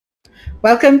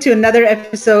Welcome to another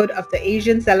episode of the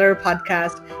Asian Seller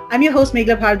Podcast. I'm your host,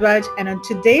 Meghla Bhardwaj, and on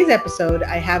today's episode,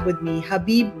 I have with me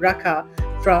Habib Rkha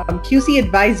from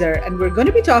QCADVISOR, and we're going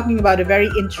to be talking about a very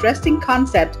interesting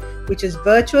concept, which is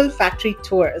virtual factory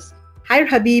tours. Hi,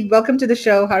 Habib. Welcome to the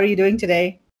show. How are you doing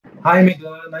today? Hi,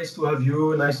 Meghla. Nice to have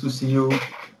you. Nice to see you.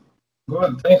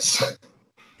 Good, thanks.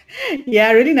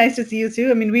 Yeah, really nice to see you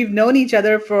too. I mean, we've known each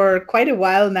other for quite a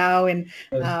while now, and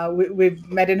we've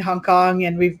met in Hong Kong,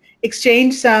 and we've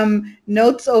exchanged some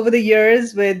notes over the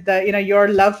years with your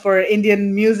love for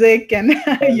Indian music, and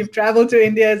you've traveled to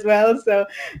India as well. So,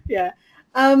 yeah.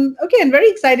 Okay, I'm very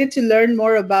excited to learn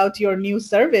more about your new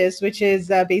service, which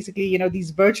is basically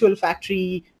these virtual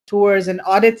factory tours and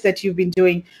audits that you've been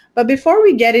doing. But before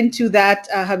we get into that,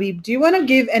 Habib, do you want to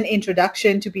give an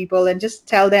introduction to people and just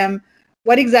tell them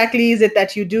what exactly is it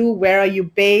that you do? Where are you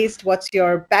based? What's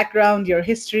your background, your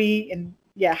history? And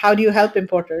yeah, how do you help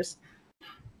importers?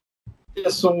 Yeah,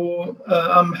 so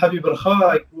I'm Habib Rkha.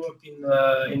 I grew up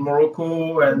in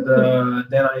Morocco, and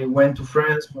then I went to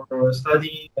France for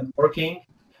study and working.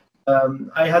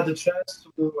 I had the chance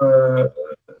to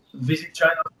visit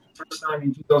China for the first time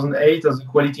in 2008 as a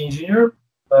quality engineer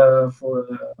for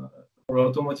an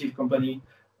automotive company,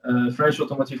 French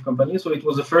automotive company. So it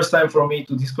was the first time for me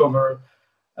to discover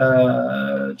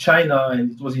China,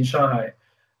 and it was in Shanghai.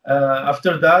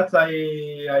 After that,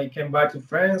 I came back to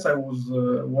France. I was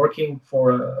working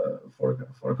for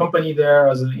a company there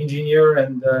as an engineer,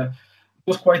 and it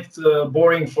was quite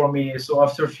boring for me. So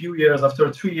after a few years,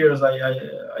 after 3 years,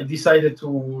 I decided to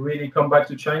really come back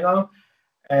to China,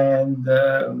 and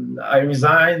I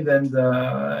resigned, and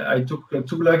I took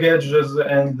two luggages,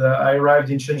 and I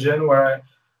arrived in Shenzhen, where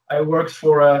I worked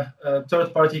for a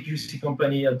third-party QC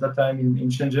company at that time in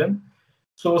Shenzhen.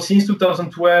 So since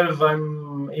 2012,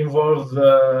 I'm involved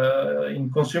in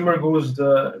consumer goods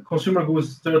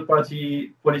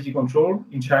third-party quality control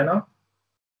in China,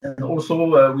 and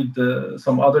also with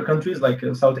some other countries like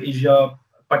South Asia,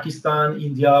 Pakistan,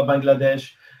 India,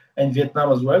 Bangladesh, and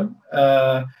Vietnam as well.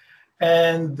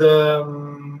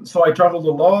 So I traveled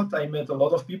a lot. I met a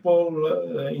lot of people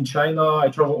in China. I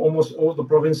traveled almost all the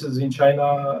provinces in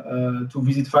China to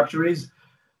visit factories.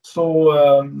 So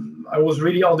I was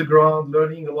really on the ground,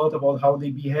 learning a lot about how they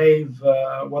behave,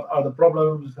 what are the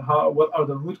problems, what are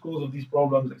the root cause of these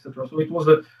problems, etc. So it was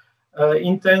an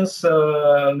intense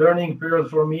learning period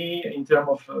for me in terms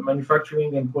of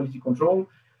manufacturing and quality control.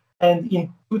 And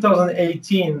in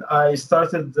 2018, I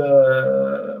started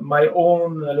my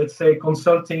own, let's say,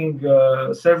 consulting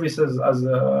services as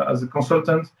a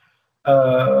consultant.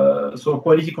 So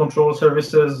quality control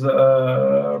services,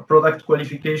 product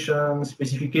qualification,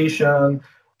 specification,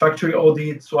 factory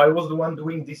audit. So I was the one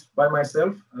doing this by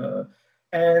myself.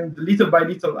 And little by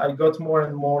little, I got more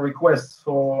and more requests.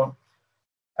 So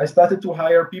I started to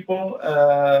hire people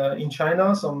in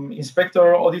China, some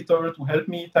inspector, auditor to help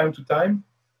me time to time.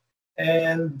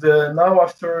 And now,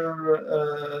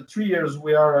 after 3 years,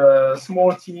 we are a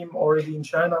small team already in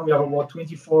China. We have about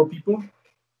 24 people.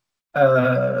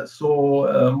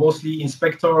 Mostly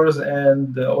inspectors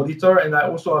and auditor. And I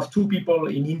also have 2 people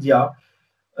in India,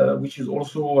 which is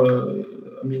also,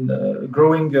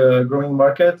 growing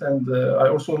market. And I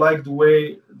also like the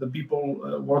way the people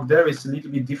work there. It's a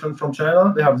little bit different from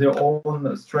China. They have their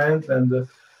own strength and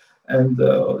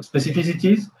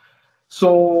specificities.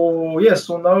 So yes,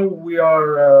 so now we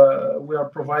are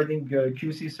providing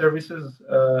QC services,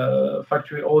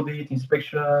 factory audit,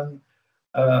 inspection,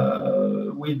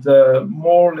 with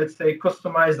more, let's say,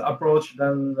 customized approach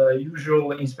than the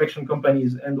usual inspection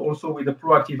companies, and also with a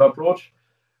proactive approach,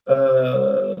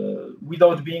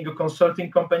 without being a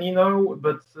consulting company now,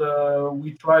 but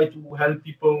we try to help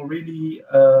people really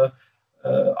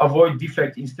avoid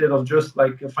defect instead of just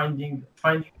like finding.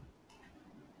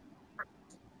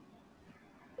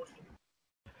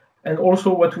 And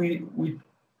also what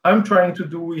I'm trying to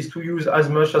do is to use as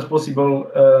much as possible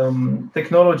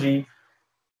technology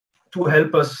to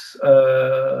help us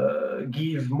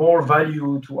give more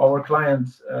value to our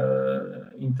clients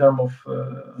in terms of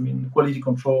quality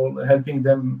control, helping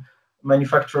them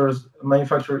manufacture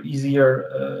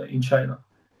easier in China.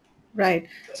 Right.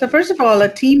 So first of all, a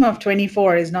team of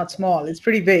 24 is not small. It's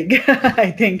pretty big, I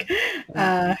think.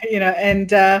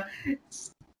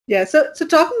 Yeah. So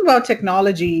talking about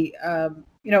technology,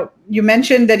 you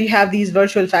mentioned that you have these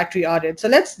virtual factory audits. So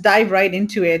let's dive right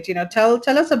into it. Tell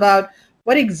us about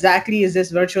what exactly is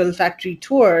this virtual factory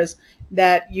tours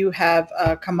that you have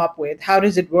come up with. How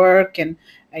does it work? And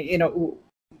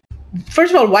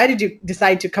first of all, why did you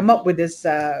decide to come up with this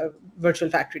virtual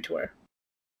factory tour?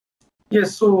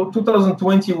 Yes, so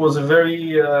 2020 was a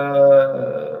very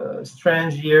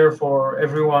strange year for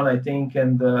everyone, I think.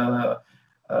 And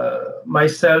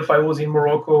myself, I was in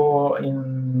Morocco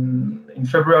in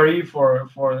February for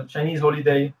Chinese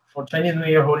holiday, for Chinese New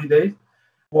Year holiday,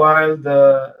 while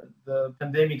the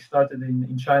pandemic started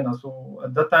in China. So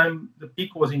at that time, the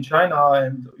peak was in China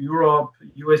and Europe,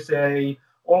 USA,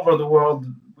 all over the world.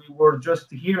 We were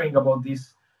just hearing about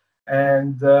this,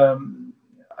 and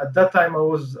at that time, I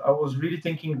was really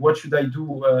thinking, what should I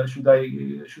do? Should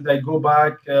I go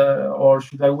back or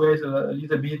should I wait a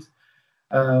little bit?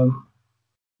 Um,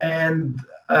 and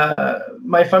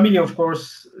my family, of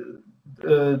course,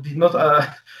 did not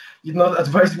did not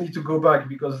advise me to go back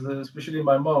because, especially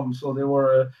my mom, so they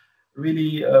were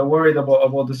really worried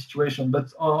about the situation.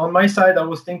 But on my side, I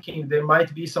was thinking there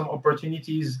might be some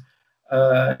opportunities,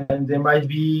 and there might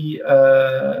be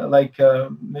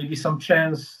maybe some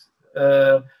chance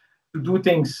to do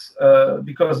things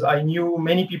because I knew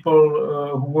many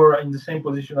people who were in the same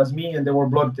position as me, and they were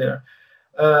blocked there.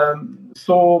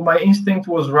 So my instinct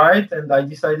was right, and I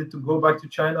decided to go back to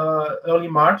China early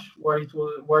March, while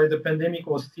the pandemic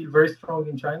was still very strong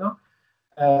in China.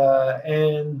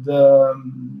 And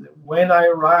when I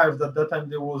arrived at that time,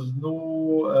 there was no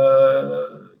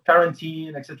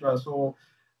quarantine, etc. So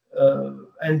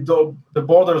and the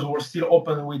borders were still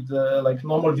open with like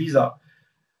normal visa.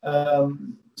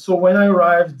 So when I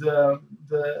arrived, the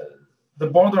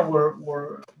border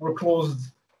were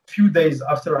closed few days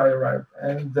after I arrived,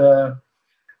 and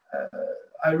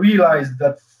I realized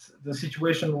that the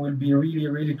situation will be really,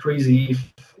 really crazy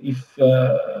if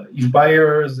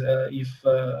buyers, if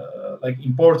like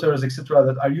importers, etc.,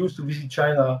 that are used to visit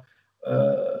China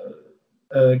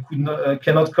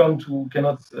cannot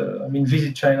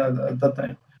visit China at that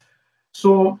time.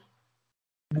 So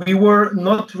we were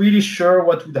not really sure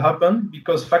what would happen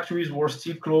because factories were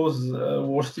still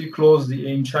closed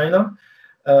in China.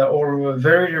 Or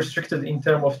very restricted in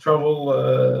terms of travel,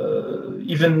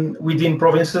 even within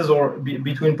provinces or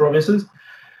between provinces.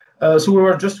 So we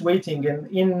were just waiting. And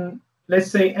in,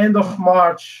 let's say, end of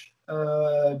March,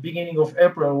 beginning of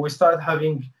April, we started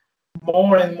having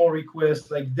more and more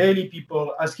requests, like daily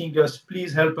people asking us,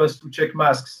 please help us to check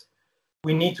masks.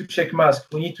 We need to check masks.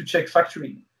 We need to check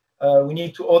factory. We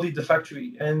need to audit the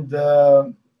factory. And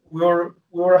we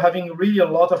were having really a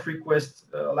lot of requests,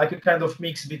 like a kind of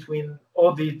mix between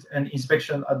audit and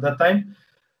inspection at that time.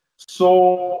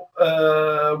 So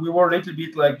we were a little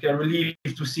bit like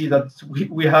relieved to see that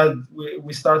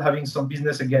we started having some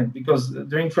business again, because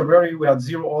during February we had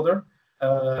zero order,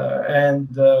 and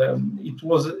it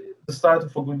was the start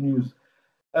of a good news.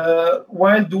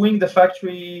 While doing the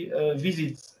factory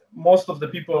visits, most of the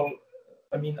people,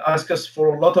 ask us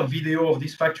for a lot of video of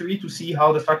this factory to see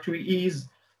how the factory is,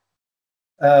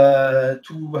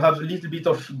 to have a little bit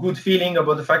of good feeling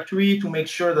about the factory, to make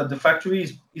sure that the factory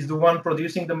is the one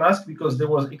producing the mask, because there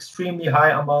was extremely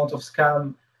high amount of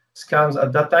scams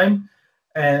at that time,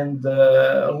 and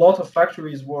a lot of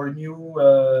factories were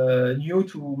new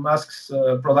to masks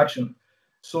production.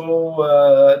 So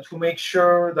to make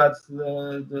sure that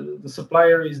the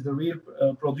supplier is the real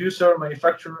producer,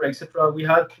 manufacturer, etc., we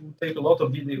had to take a lot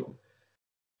of video.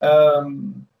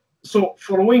 So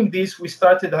following this, we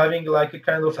started having like a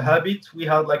kind of habit. We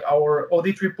had like our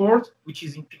audit report, which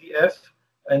is in PDF,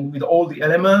 and with all the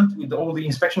elements, with all the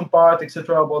inspection part,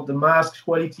 etc., about the mask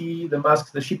quality, the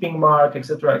mask, the shipping mark,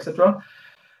 etc., etc.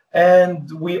 And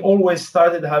we always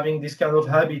started having this kind of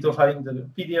habit of having the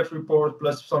PDF report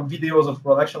plus some videos of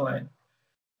production line.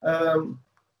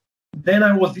 Then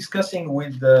I was discussing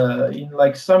with, in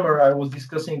like summer, I was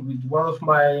discussing with one of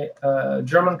my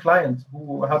German clients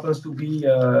who happens to be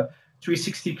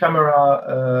 360 camera,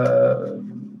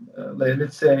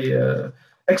 let's say,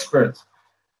 expert.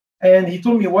 And he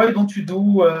told me, why don't you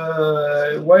do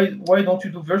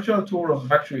virtual tour of the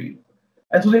factory?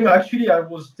 And told him, actually, I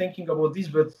was thinking about this,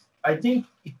 but I think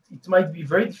it might be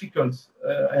very difficult,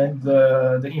 and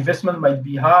the investment might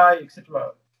be high,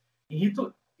 etc.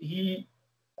 He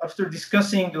after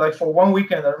discussing like for one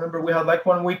weekend, I remember we had like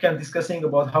one weekend discussing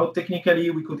about how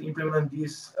technically we could implement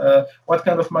this, what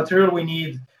kind of material we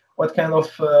need, what kind of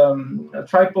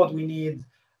tripod we need,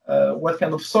 what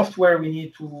kind of software we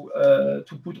need to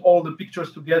put all the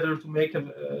pictures together to make a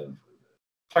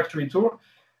factory tour.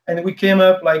 And we came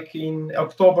up like in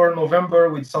October, November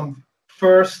with some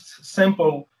first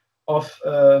sample of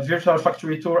virtual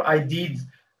factory tour I did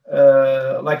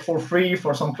like for free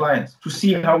for some clients to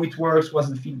see how it works, what's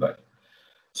the feedback.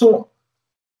 So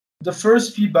the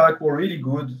first feedback were really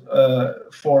good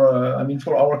for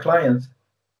our clients.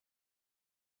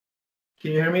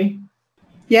 Can you hear me?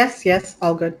 Yes,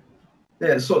 all good.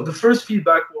 Yeah, so the first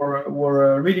feedback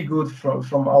were really good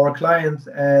from our client,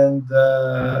 and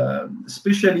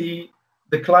especially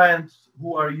the clients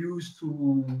who are used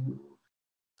to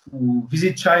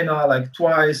visit China like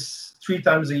twice, 3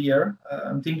 times a year.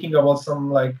 I'm thinking about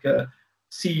some like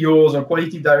CEOs or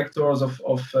quality directors of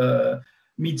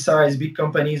mid-sized big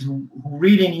companies who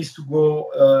really needs to go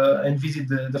and visit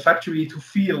the factory to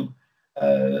feel.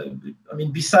 I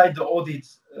mean, beside the audit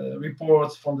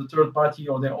reports from the third party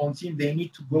or their own team, they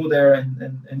need to go there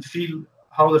and feel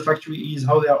how the factory is,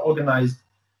 how they are organized.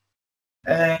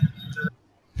 And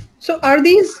so are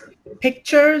these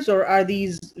pictures or are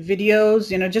these videos,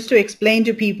 just to explain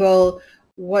to people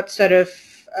what sort of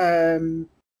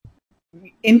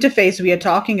interface we are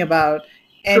talking about?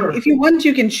 And sure. if you want,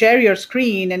 you can share your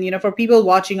screen, and for people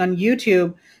watching on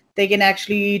YouTube, they can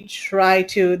actually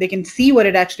they can see what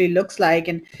it actually looks like.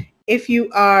 And if you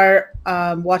are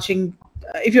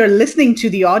if you're listening to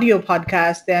the audio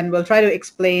podcast, then we'll try to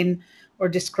explain or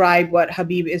describe what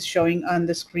Habib is showing on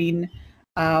the screen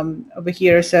over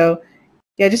here. So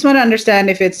yeah, I just want to understand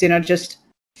if it's, just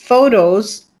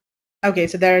photos. Okay,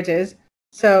 so there it is.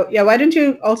 So yeah, why don't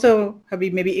you also,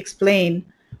 Habib, maybe explain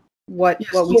what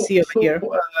we see over here?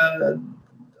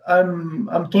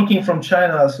 I'm talking from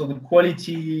China, so the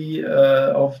quality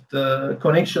of the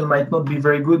connection might not be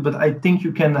very good, but I think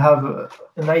you can have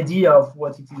an idea of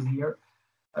what it is here.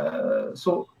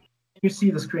 So you see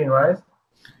the screen, right?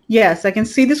 Yes, I can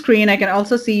see the screen. I can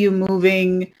also see you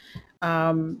moving,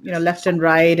 left and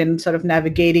right and sort of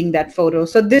navigating that photo.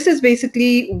 So this is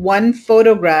basically one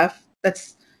photograph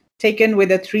that's taken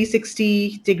with a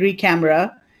 360-degree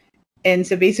camera. And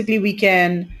so basically we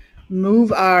can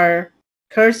move our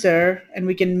cursor and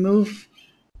we can move,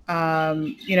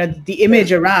 the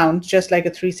image around just like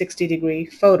a 360-degree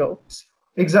photo.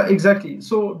 Exactly.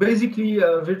 So basically,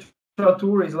 virtual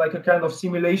tour is like a kind of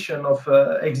simulation of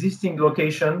existing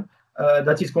location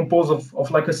that is composed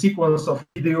of like a sequence of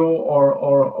video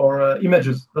or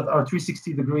images that are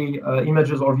 360-degree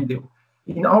images or video.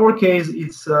 In our case,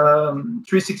 it's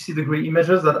 360-degree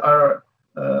images that are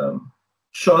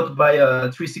shot by a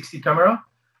 360 camera,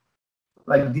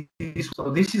 like this.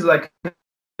 So this is like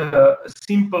a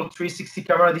simple 360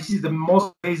 camera. This is the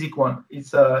most basic one.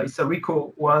 It's a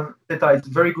Rkha one that is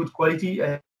very good quality,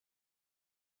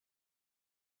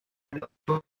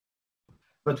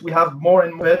 but we have more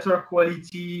and better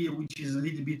quality, which is a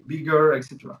little bit bigger,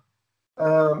 etc.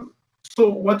 So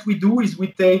what we do is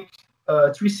we take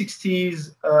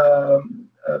 360s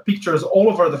pictures all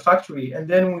over the factory, and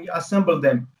then we assemble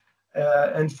them.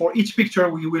 And for each picture,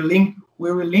 we will link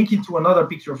it to another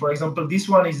picture. For example, this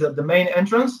one is at the main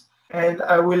entrance, and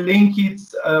I will link it,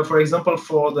 for example,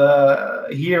 for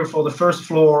the first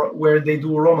floor where they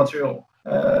do raw material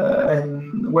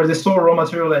and where they store raw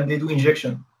material and they do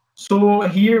injection. So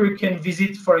here you can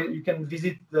visit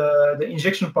the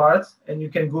injection part, and you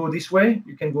can go this way.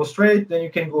 You can go straight, then you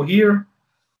can go here.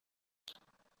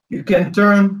 You can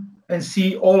turn and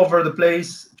see all over the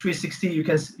place 360. You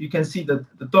can see the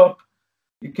top.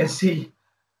 You can see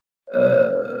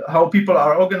how people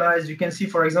are organized. You can see,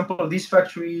 for example, this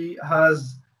factory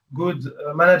has good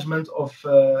management of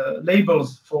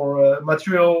labels for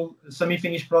material,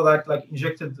 semi-finished product like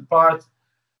injected part.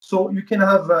 So you can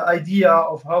have an idea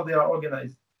of how they are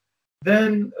organized.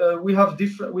 Then we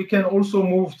can also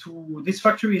move to, this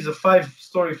factory is a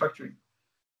 5-story factory.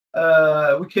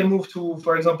 We can move to,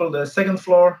 for example, the second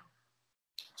floor.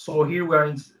 So here we are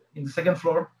in the second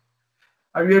floor.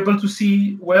 Are you able to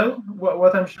see well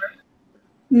what I'm showing?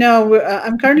 No,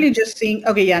 I'm currently just seeing.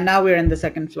 Okay, yeah, now we're in the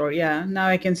second floor. Yeah, now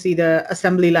I can see the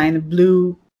assembly line,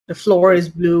 blue. The floor is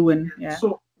blue, and yeah.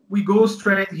 So we go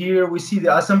straight here. We see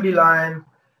the assembly line,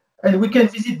 and we can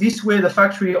visit this way the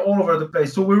factory all over the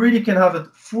place. So we really can have a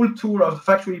full tour of the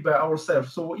factory by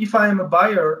ourselves. So if I am a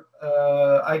buyer,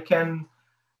 I can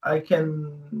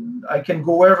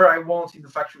go wherever I want in the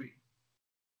factory.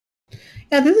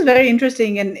 Yeah, this is very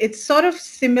interesting, and it's sort of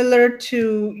similar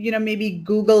to, maybe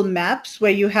Google Maps,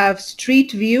 where you have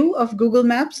street view of Google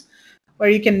Maps, where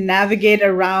you can navigate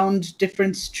around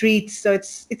different streets. So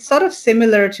it's sort of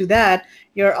similar to that.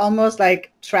 You're almost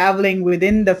like traveling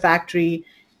within the factory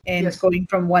and Yes. going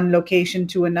from one location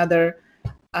to another.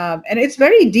 And it's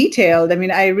very detailed. I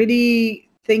mean, I really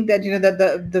think that,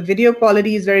 that the video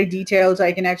quality is very detailed, so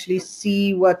I can actually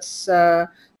see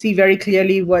see very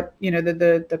clearly what,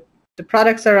 the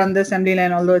products are on the assembly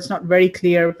line, although it's not very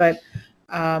clear, but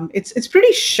it's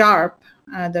pretty sharp.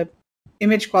 The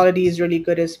image quality is really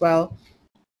good as well.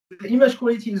 The image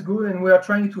quality is good, and we are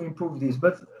trying to improve this.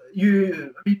 But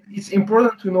it's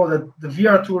important to know that the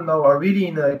VR tour now are really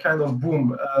in a kind of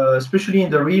boom, especially in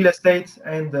the real estate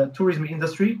and the tourism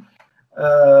industry.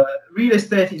 Real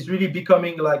estate is really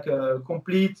becoming like a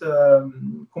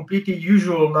completely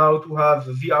usual now to have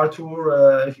a VR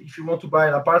tour. If you want to buy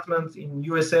an apartment in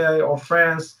USA or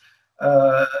France,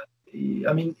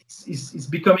 it's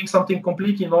becoming something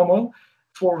completely normal.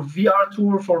 For VR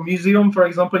tour for museum, for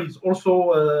example, it's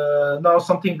also now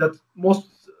something that most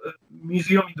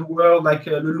museum in the world, like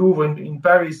the Louvre in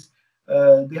Paris,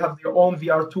 they have their own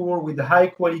VR tour with high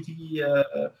quality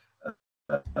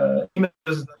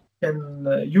images that you can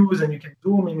use, and you can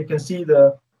zoom and you can see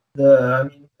the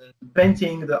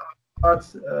painting, the art,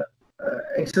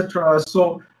 etc.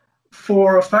 So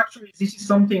for factories, this is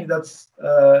something that's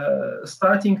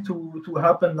starting to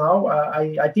happen now.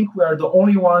 I think we are the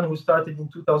only one who started in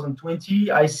 2020.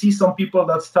 I see some people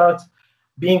that start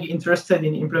being interested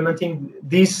in implementing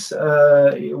this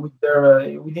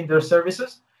within their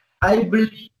services. I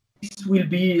believe this will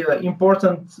be an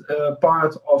important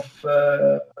part of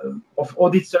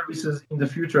audit services in the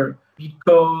future,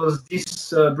 because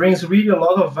this brings really a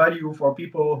lot of value for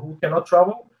people who cannot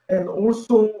travel. And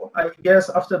also, I guess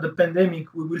after the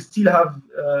pandemic, we will still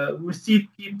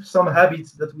keep some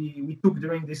habits that we took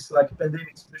during this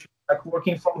pandemic, especially like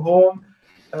working from home,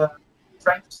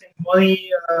 trying to save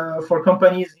money for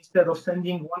companies instead of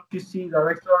sending one QC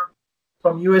director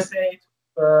from USA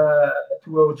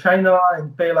to China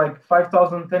and pay like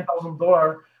 $5,000,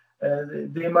 $10,000.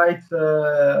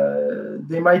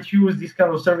 They might use these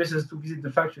kind of services to visit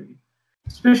the factory.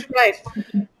 Especially,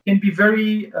 it can be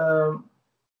very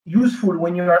useful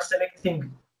when you are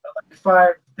selecting like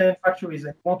 5, 10 factories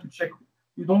and want to check.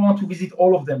 You don't want to visit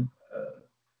all of them.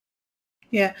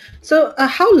 Yeah. So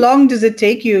how long does it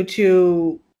take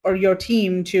you or your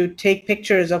team to take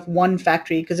pictures of one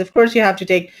factory? Because of course you have to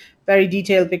take very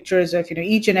detailed pictures of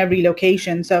each and every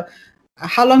location. So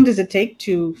how long does it take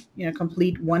to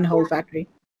complete one whole factory?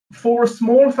 For a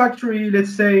small factory,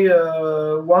 let's say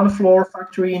one floor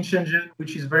factory in Shenzhen,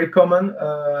 which is very common,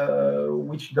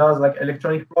 which does like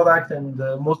electronic product and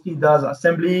mostly does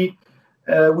assembly,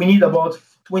 we need about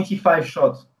 25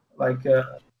 shots.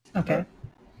 Okay.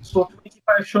 So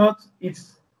 25 shots,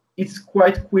 it's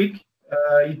quite quick.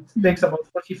 It takes about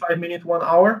 45 minutes, 1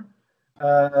 hour,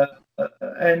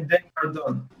 and then you're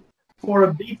done. For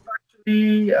a big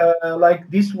factory like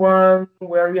this one,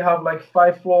 where we have like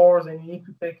 5 floors and you need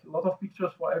to take a lot of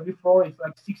pictures for every floor, it's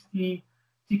like 60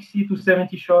 to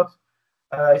 70 shots.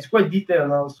 It's quite detailed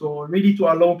now, so really to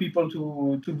allow people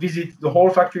to visit the whole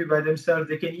factory by themselves.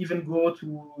 They can even go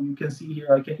to, you can see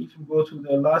here, I can even go to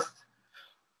the last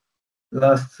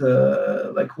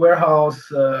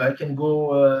warehouse. I can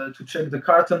go to check the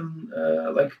carton,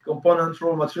 like component,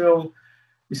 raw material.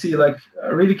 You see, like I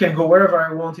really can go wherever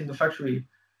I want in the factory,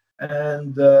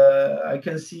 and I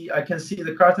can see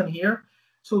the carton here.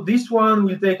 So this one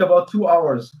will take about 2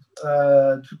 hours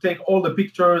to take all the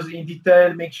pictures in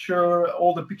detail, make sure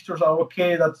all the pictures are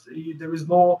okay, that there is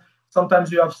no,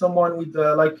 sometimes you have someone with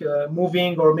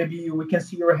moving, or maybe we can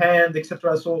see your hand,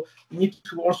 etc. So you need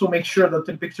to also make sure that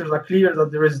the pictures are clear,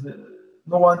 that there is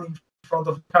no one in front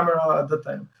of the camera at that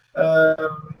time.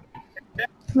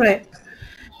 Right.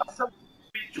 Some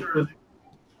pictures.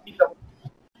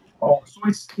 So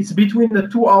it's between the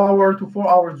 2 hour to 4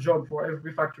 hour job for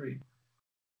every factory.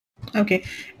 Okay.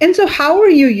 And so how are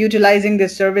you utilizing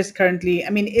this service currently?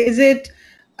 I mean, is it,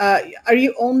 are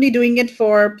you only doing it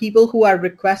for people who are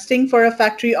requesting for a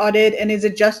factory audit? And is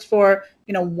it just for,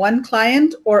 one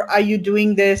client, or are you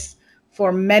doing this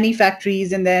for many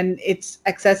factories and then it's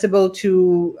accessible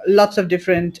to lots of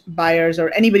different buyers,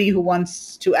 or anybody who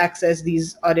wants to access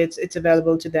these audits, it's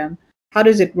available to them? How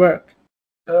does it work?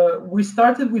 We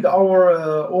started with our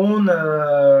own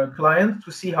client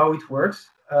to see how it works.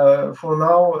 For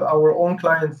now,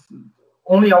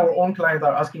 only our own clients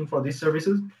are asking for these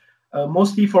services,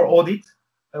 mostly for audit,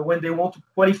 when they want to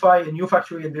qualify a new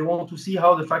factory and they want to see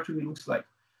how the factory looks like.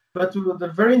 But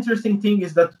the very interesting thing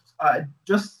is that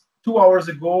just 2 hours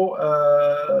ago,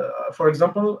 for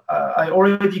example, I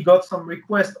already got some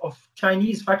requests of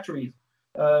Chinese factories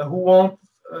who want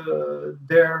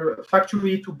their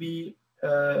factory to be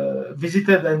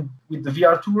visited and with the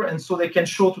VR tour, and so they can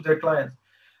show to their clients.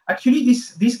 Actually,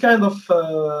 this kind of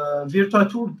virtual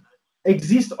tour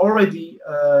exists already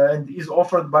and is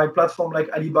offered by platform like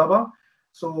Alibaba.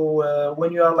 So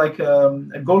when you are like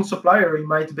a gold supplier, you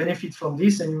might benefit from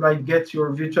this, and you might get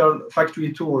your virtual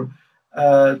factory tour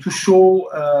to show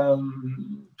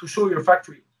your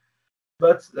factory.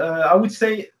 But I would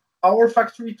say our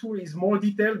factory tour is more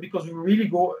detailed, because we really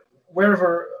go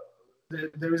wherever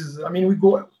there is. I mean, we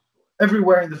go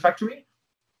everywhere in the factory,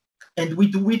 and we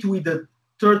do it with a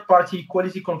third-party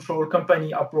quality control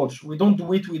company approach. We don't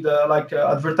do it with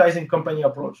advertising company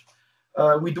approach.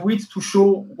 We do it to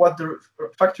show what the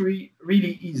factory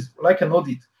really is, like an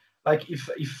audit. Like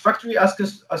if factory ask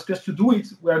us to do it,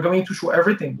 we are going to show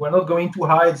everything. We're not going to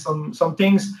hide some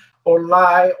things or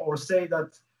lie or say that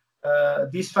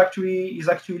this factory is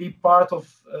actually part of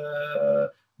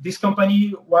this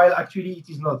company, while actually it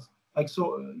is not. Like,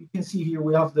 so you can see here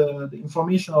we have the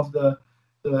information of the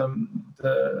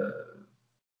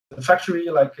factory.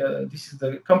 Like this is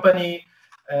the company,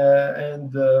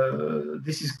 and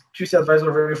this is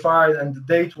QCADVISOR verified, and the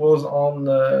date was on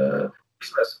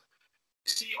Christmas.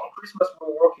 You see, on Christmas we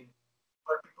were working,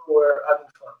 where people were having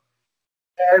fun,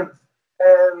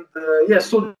 and yes,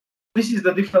 so this is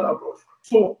the different approach.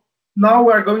 So now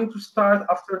we are going to start,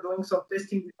 after doing some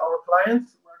testing with our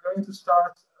clients, we're going to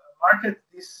start market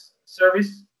this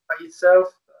service by itself,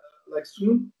 like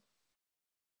soon,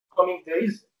 coming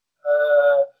days.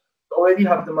 We already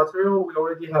have the material, we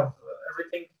already have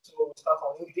everything, so we'll start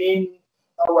on LinkedIn.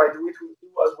 Now I do it with you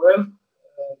as well.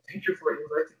 Thank you for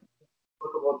inviting me to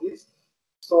talk about this.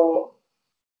 So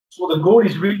the goal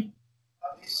is really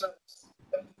have this service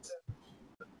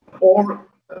or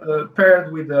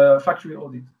paired with a factory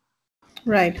audit.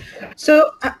 Right.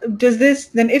 So does this,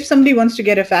 then if somebody wants to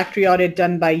get a factory audit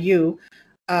done by you,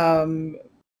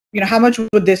 how much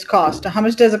would this cost? How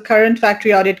much does a current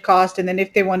factory audit cost? And then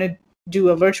if they want to do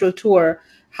a virtual tour,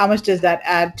 how much does that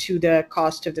add to the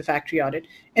cost of the factory audit?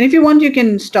 And if you want, you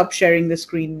can stop sharing the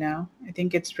screen now. I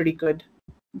think it's pretty good.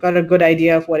 Got a good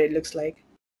idea of what it looks like.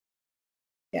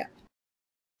 Yeah.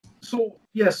 So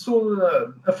yes,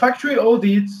 so a factory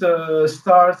audit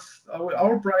starts.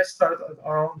 Our price starts at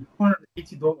around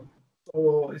 $280.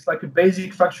 So it's like a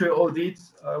basic factory audit.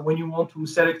 When you want to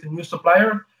select a new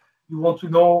supplier, you want to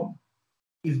know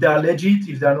if they are legit,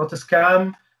 if they are not a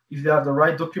scam, if they have the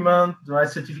right document, the right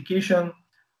certification,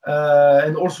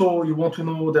 and also you want to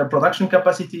know their production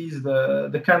capacities,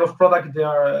 the kind of product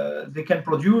they can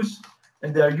produce,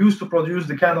 and they are used to produce,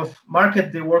 the kind of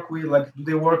market they work with. Like, do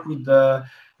they work with the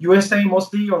USA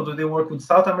mostly, or do they work with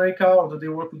South America, or do they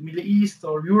work with Middle East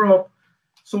or Europe?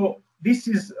 So this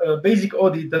is a basic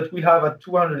audit that we have at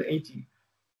 280.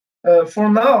 For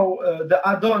now, the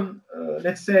add-on,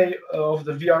 let's say, of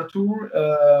the VR tour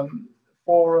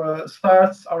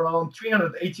starts around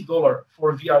 $380 for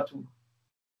a VR tour.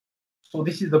 So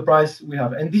this is the price we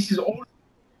have, and this is all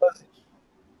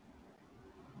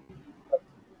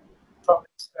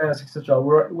etc.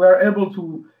 We're able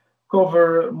to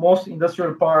cover most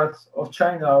industrial parts of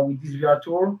China with this VR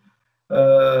tour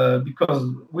because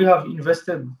we have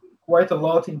invested quite a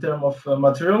lot in terms of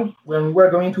material. When we're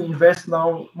going to invest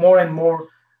now more and more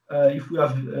if we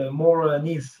have more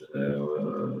needs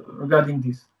regarding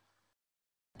this.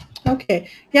 Okay.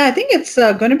 Yeah, I think it's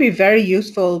going to be very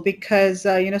useful because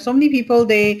so many people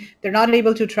they're not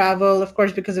able to travel, of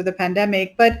course, because of the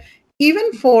pandemic. But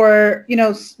even for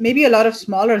maybe a lot of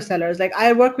smaller sellers, like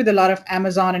I work with a lot of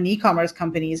Amazon and e-commerce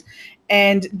companies,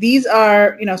 and these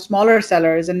are smaller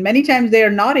sellers, and many times they are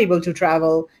not able to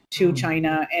travel to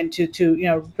China and to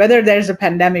whether there's a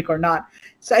pandemic or not.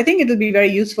 So I think it'll be very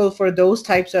useful for those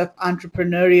types of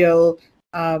entrepreneurial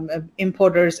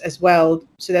importers as well,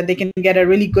 so that they can get a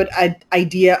really good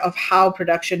idea of how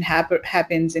production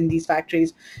happens in these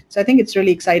factories. So I think it's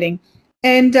really exciting.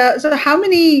 And so how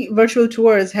many virtual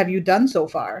tours have you done so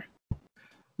far?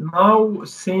 Now,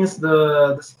 since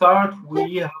the start,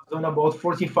 we have done about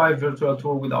 45 virtual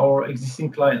tours with our existing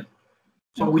client.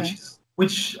 So okay.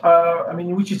 which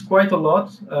is quite a lot.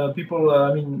 People,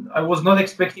 I was not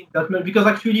expecting that much, because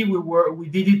actually we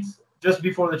did it just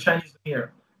before the Chinese New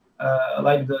Year.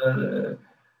 Like the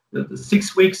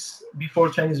 6 weeks before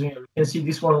Chinese New Year. You can see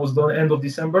this one was done end of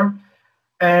December,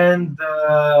 and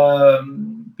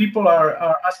people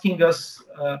are asking us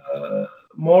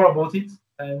more about it,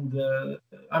 and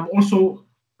I'm also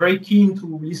very keen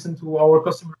to listen to our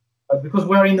customers because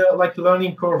we're in a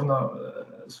learning curve now.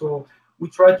 So we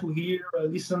try to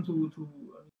listen to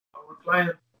our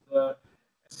client,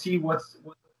 see what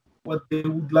they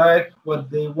would like,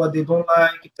 what they don't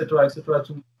like, etc.,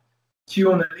 to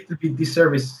tune a little bit this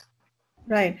service.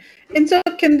 Right. And so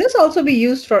can this also be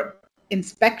used for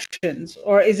inspections,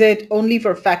 or is it only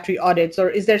for factory audits, or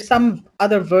is there some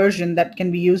other version that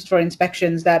can be used for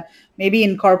inspections that maybe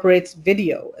incorporates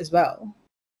video as well?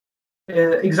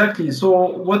 Exactly. So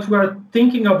what we are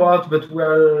thinking about, but we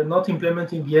are not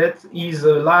implementing yet, is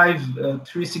a live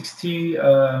 360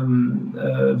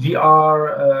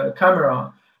 VR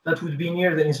camera that would be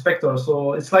near the inspector.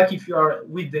 So it's like if you are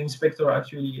with the inspector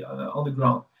actually on the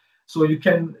ground. So you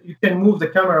can move the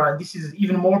camera, and this is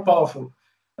even more powerful.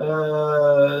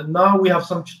 Now we have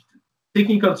some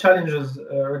technical challenges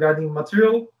regarding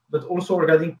material, but also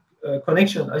regarding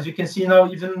connection. As you can see now,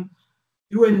 even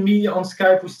you and me on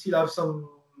Skype, we still have some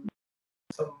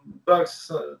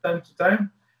bugs time to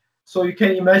time. So you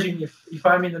can imagine if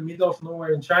I'm in the middle of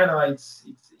nowhere in China,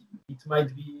 it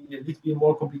might be a little bit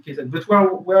more complicated. But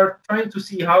we're trying to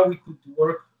see how we could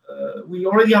work. We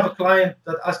already have a client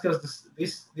that asks us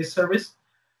this service,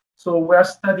 so we're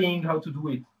studying how to do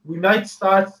it. We might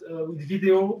start with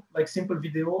video, like simple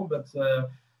video, but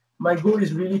my goal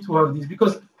is really to have this,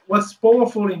 because what's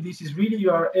powerful in this is really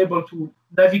you are able to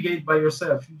navigate by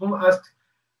yourself. You don't ask.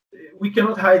 We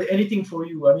cannot hide anything for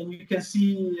you. I mean, you can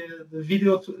see the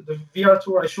video, the VR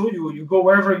tour I showed you. You go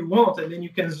wherever you want, and then you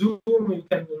can zoom. You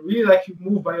can really you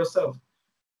move by yourself.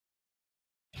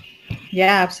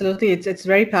 Yeah, absolutely. It's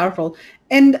very powerful.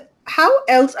 And how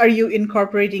else are you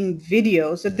incorporating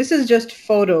videos? So this is just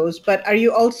photos, but are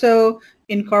you also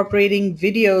incorporating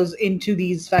videos into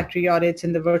these factory audits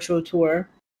in the virtual tour?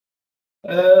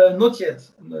 Not yet.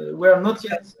 We are not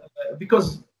yet,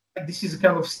 because this is a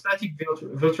kind of static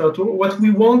virtual tour. What we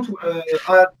want to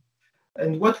add,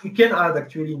 and what we can add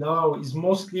actually now, is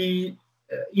mostly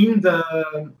in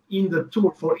the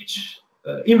tour. For each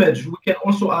image, we can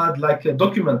also add like a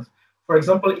document. For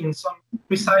example, in some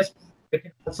precise, we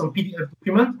can add some PDF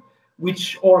document,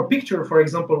 or a picture, for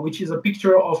example, which is a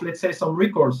picture of, let's say, some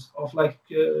records of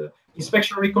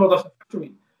inspection record of the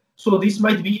factory. So this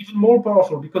might be even more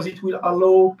powerful, because it will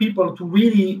allow people to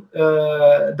really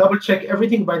double check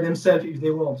everything by themselves if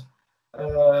they want.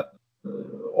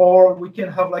 Or we can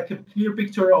have like a clear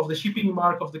picture of the shipping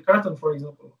mark of the carton, for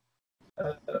example,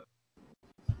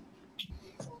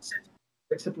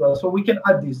 etc. So we can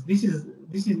add this. This is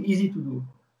easy to do.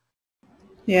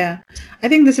 Yeah, I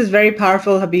think this is very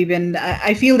powerful, Habib, and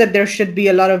I feel that there should be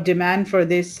a lot of demand for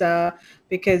this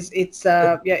because it's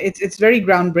very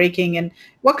groundbreaking. And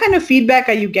what kind of feedback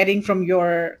are you getting from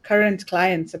your current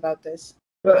clients about this?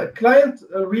 Clients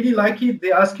really like it.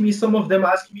 They ask me. Some of them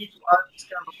ask me to add this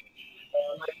kind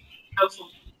of so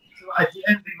at the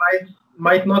end they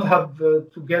might not have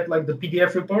to get like the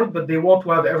PDF report, but they want to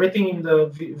have everything in the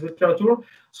virtual tour.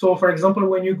 So, for example,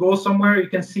 when you go somewhere, you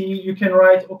can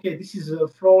write, okay, this is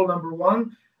floor number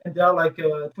 1, and there are like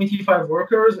 25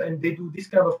 workers, and they do this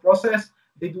kind of process.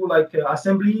 They do like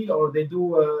assembly, or they do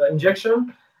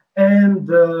injection, and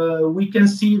we can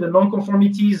see the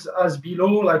non-conformities as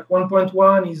below. Like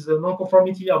 1.1 is the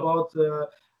non-conformity about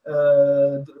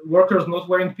workers not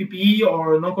wearing PPE,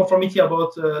 or non-conformity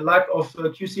about lack of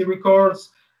QC records,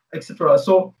 etc.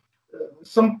 So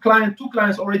two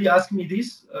clients already asked me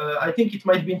this. I think it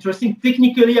might be interesting.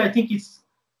 Technically, I think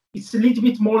it's a little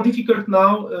bit more difficult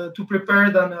now to prepare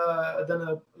than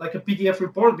like a PDF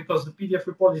report, because the PDF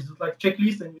report is like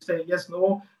checklist, and you say yes,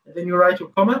 no, and then you write your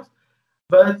comment.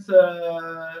 But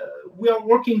we are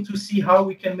working to see how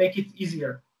we can make it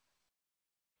easier.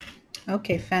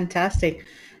 Okay, fantastic.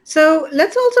 So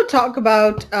let's also talk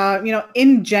about,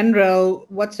 in general,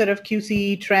 what sort of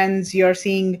QC trends you're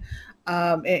seeing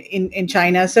in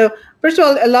China. So first of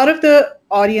all, a lot of the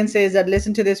audiences that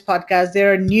listen to this podcast,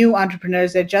 they're new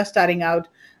entrepreneurs. They're just starting out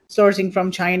sourcing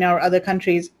from China or other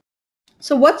countries.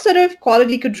 So what sort of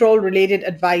quality control related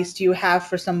advice do you have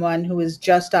for someone who is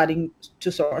just starting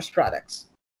to source products?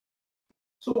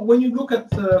 So when you look at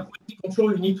quality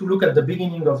control, you need to look at the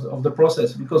beginning of the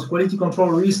process, because quality control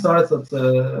really starts at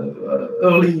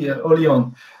early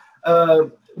on.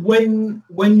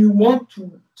 When you want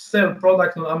to sell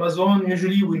product on Amazon,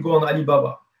 usually we go on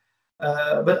Alibaba.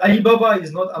 But Alibaba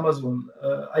is not Amazon.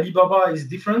 Alibaba is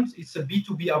different. It's a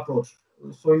B2B approach.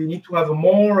 So you need to have a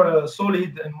more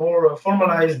solid and more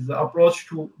formalized approach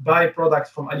to buy products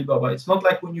from Alibaba. It's not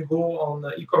like when you go on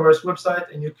the e-commerce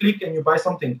website and you click and you buy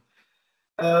something.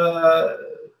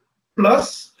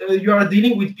 Plus, you are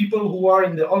dealing with people who are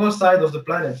in the other side of the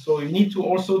planet. So you need to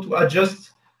also to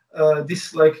adjust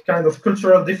this like kind of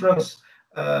cultural difference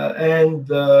and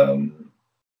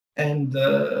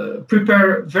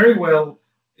prepare very well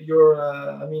your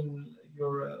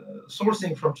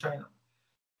sourcing from China.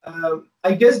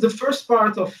 I guess the first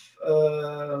part of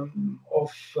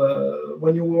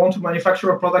when you want to manufacture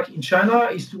a product in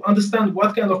China is to understand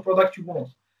what kind of product you want.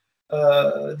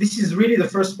 This is really the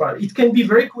first part. It can be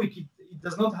very quick. It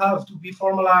does not have to be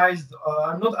formalized.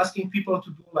 I'm not asking people to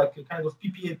do like a kind of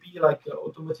PPAP, like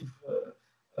automotive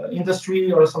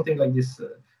industry or something like this.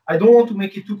 I don't want to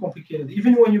make it too complicated.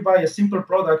 Even when you buy a simple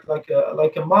product like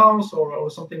a mouse or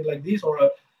something like this,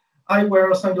 or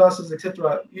eyewear, sunglasses,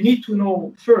 etc., you need to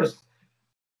know first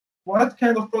what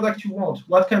kind of product you want,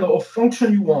 what kind of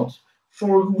function you want.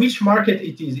 for which market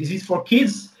it is. Is it for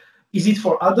kids? Is it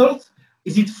for adults?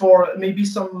 Is it for maybe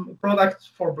some product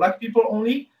for Black people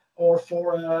only, or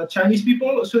for Chinese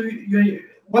people? So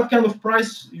what kind of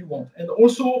price you want, and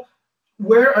also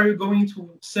where are you going to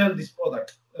sell this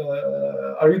product?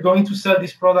 Are you going to sell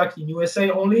this product in USA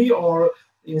only or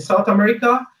in South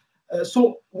America?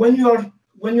 So when you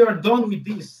are done with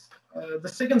this, the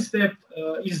second step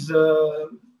is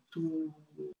to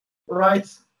write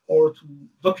or to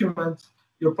document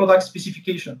your product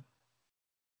specification.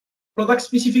 Product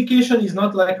specification is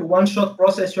not like a one-shot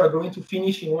process you are going to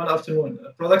finish in one afternoon.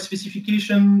 Product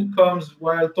specification comes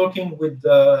while talking with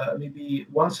maybe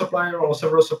one supplier or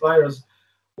several suppliers.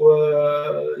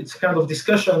 It's kind of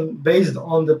discussion based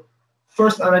on the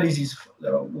first analysis.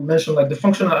 We mentioned like the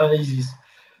functional analysis,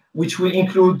 which will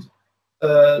include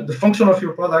the function of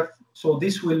your product. So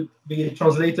this will be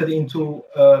translated into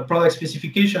product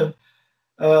specification,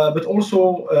 but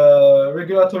also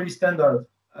regulatory standards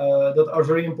that are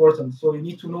very important. So you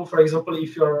need to know, for example,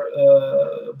 if you're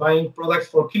buying products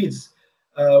for kids,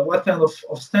 what kind of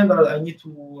standard I need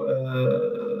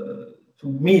to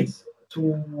meet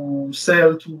to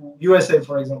sell to USA,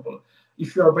 for example.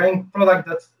 If you are buying products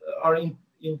that are in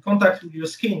contact with your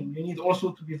skin, you need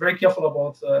also to be very careful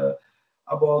about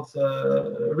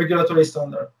regulatory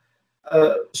standard.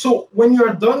 So when you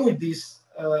are done with this,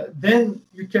 then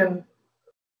you can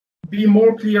be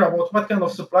more clear about what kind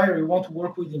of supplier you want to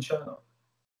work with in China.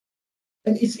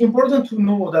 And it's important to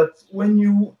know that when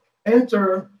you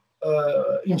enter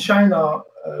in China,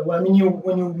 when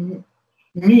you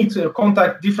meet or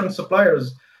contact different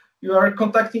suppliers, you are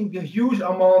contacting a huge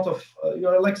amount of,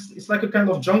 it's like a kind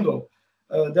of jungle.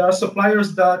 There are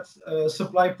suppliers that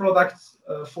supply products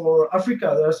for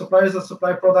Africa. There are suppliers that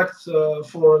supply products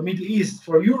for Middle East,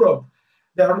 for Europe.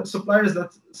 There are suppliers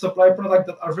that supply products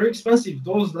that are very expensive,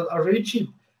 those that are very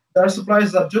cheap. There are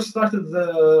suppliers that just started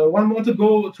 1 month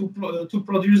ago to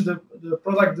produce the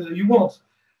product that you want.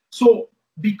 So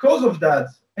because of that,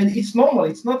 and it's normal,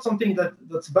 it's not something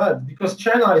that's bad, because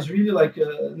China is really like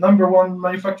a #1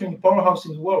 manufacturing powerhouse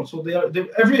in the world. So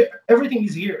everything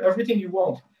is here, everything you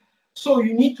want. So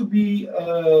you need to be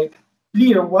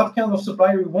clear what kind of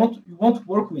supplier you want to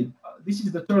work with. This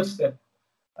is the third step.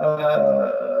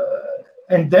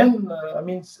 And then,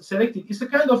 select it. It's a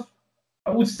kind of,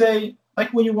 I would say,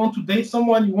 like when you want to date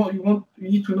someone, you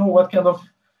need to know what kind of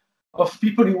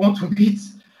people you want to meet.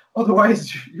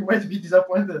 Otherwise, you might be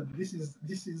disappointed. This is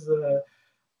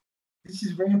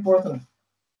very important.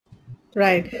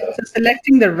 Right. So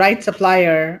selecting the right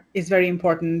supplier is very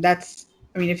important.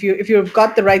 If you've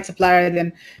got the right supplier,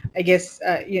 then I guess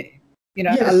yes,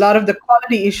 a lot of the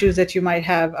quality issues that you might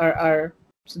have are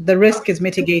the risk is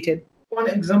mitigated. One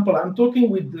example, I'm talking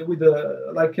with a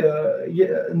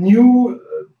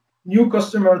new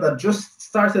customer that just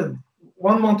started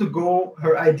 1 month ago,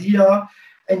 her idea,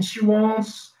 and she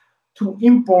wants to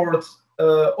import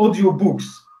audiobooks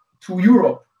to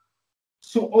Europe.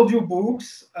 So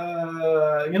audiobooks,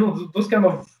 those kind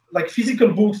of like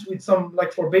physical books with some,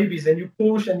 like for babies, and you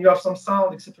push and you have some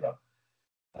sound, etc.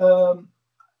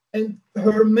 And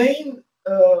her main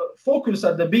focus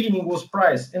at the beginning was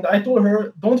price. And I told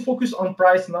her, don't focus on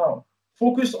price now.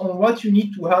 Focus on what you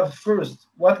need to have first.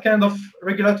 What kind of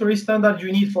regulatory standard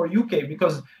you need for UK,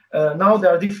 because now they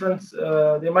are different.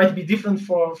 They might be different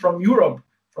from Europe.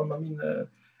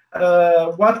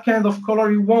 What kind of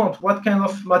color you want? What kind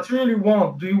of material you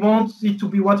want? Do you want it to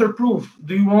be waterproof?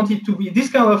 Do you want it to be this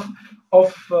kind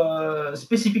of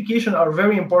specification are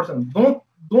very important.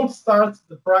 Don't start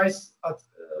the price at.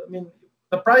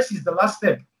 The price is the last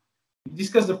step.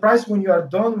 Discuss the price when you are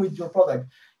done with your product,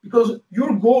 because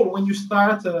your goal when you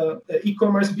start an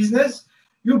e-commerce business,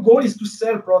 your goal is to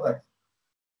sell product.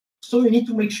 So you need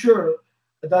to make sure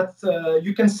that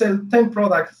you can sell 10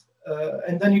 products,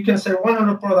 and then you can sell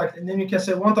 100 products, and then you can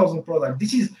sell 1,000 products.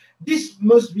 This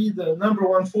must be the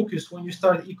 #1 focus when you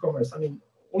start e-commerce.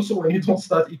 Also when you don't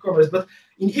start e-commerce, but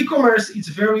in e-commerce it's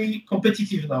very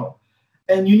competitive now.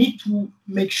 And you need to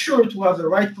make sure to have the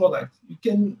right product.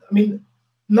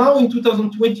 Now in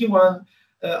 2021,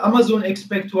 Amazon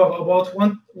expect to have about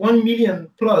 1 million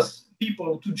plus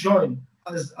people to join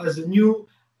as a new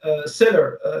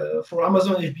seller for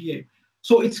Amazon FBA.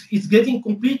 So it's getting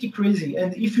completely crazy.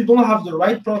 And if you don't have the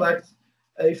right product,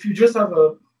 if you just have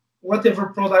whatever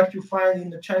product you find in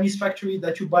the Chinese factory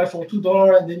that you buy for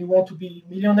 $2 and then you want to be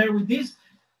millionaire with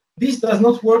this does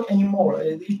not work anymore.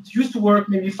 It used to work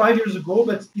maybe 5 years ago,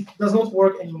 but it does not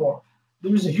work anymore.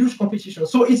 There is a huge competition.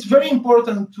 So it's very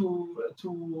important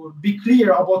to be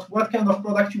clear about what kind of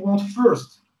product you want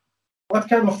first, what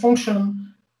kind of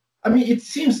function. It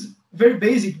seems very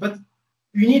basic, but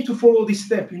you need to follow this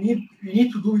step. You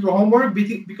need to do your homework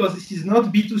because this is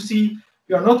not B2C.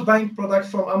 You are not buying products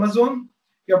from Amazon.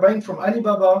 You are buying from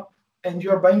Alibaba, and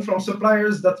you are buying from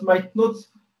suppliers that might not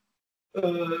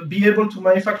be able to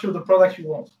manufacture the product you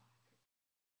want.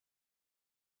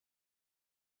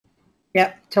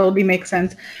 Yeah, totally makes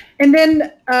sense. And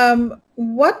then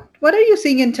what are you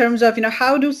seeing in terms of,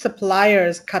 how do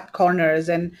suppliers cut corners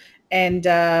and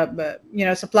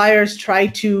suppliers try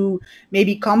to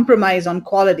maybe compromise on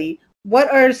quality?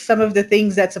 What are some of the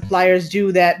things that suppliers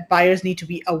do that buyers need to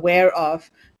be aware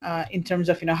of in terms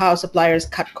of, how suppliers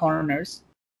cut corners?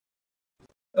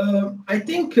 I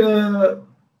think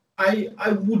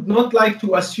I would not like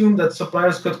to assume that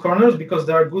suppliers cut corners because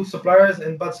there are good suppliers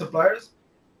and bad suppliers.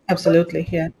 Absolutely,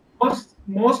 yeah.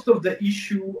 Most of the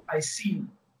issue I see,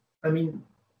 I mean,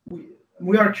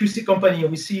 we are a QC company.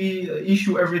 We see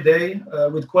issue every day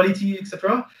with quality,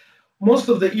 etc. Most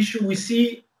of the issue we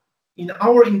see in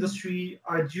our industry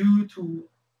are due to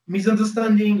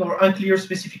misunderstanding or unclear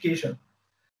specification.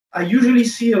 I usually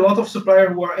see a lot of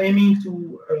suppliers who are aiming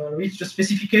to reach the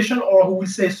specification or who will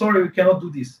say, sorry, we cannot do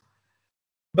this.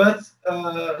 But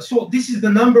so this is the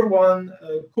number one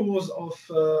cause of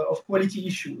quality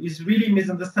issue, is really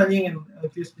misunderstanding and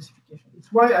clear specification.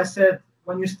 It's why I said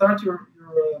when you start your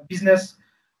business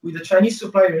with a Chinese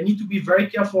supplier, you need to be very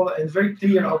careful and very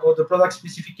clear about the product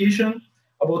specification,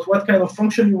 about what kind of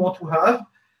function you want to have,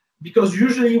 because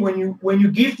usually when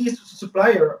you give this to the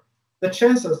supplier, the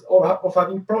chances of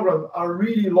having problem are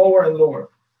really lower and lower.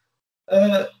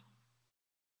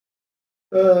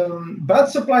 Bad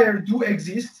suppliers do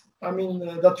exist. I mean,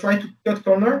 that try to cut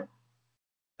corner.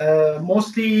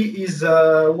 Mostly is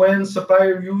when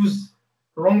supplier use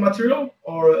wrong material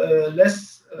or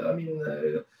less.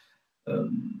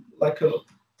 Like a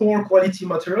poor quality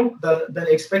material than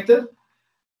expected,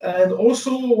 and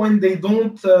also when they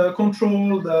don't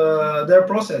control their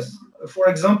process. For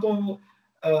example,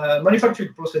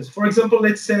 manufacturing process. For example,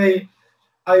 let's say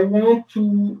I want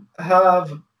to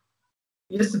have.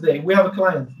 Yesterday, we have a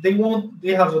client. They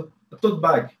have a tote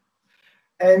bag,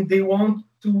 and they want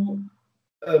to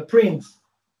print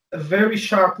a very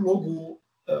sharp logo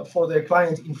for their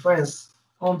client in France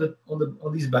on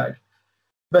this bag.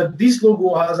 But this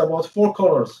logo has about 4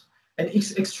 colors, and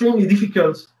it's extremely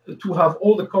difficult to have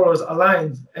all the colors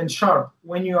aligned and sharp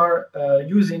when you are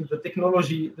using the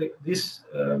technology this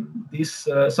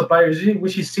supplier is using,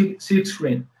 which is silk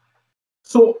screen.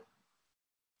 So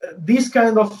this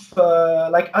kind of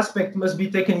aspect must be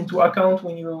taken into account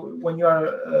when you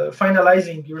are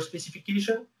finalizing your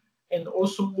specification and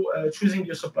also choosing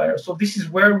your supplier. So this is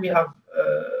where we have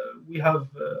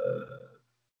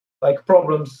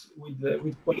problems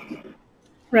with quality.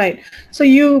 Right. So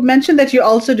you mentioned that you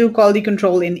also do quality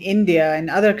control in India and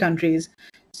other countries.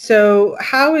 So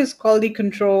how is quality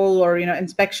control or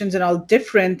inspections and all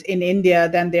different in India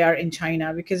than they are in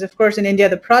China? Because of course in India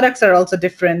the products are also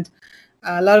different.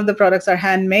 A lot of the products are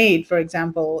handmade, for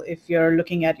example, if you're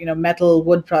looking at metal,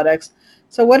 wood products.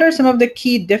 So what are some of the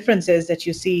key differences that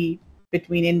you see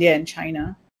between India and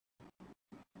China?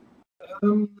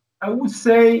 I would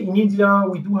say in India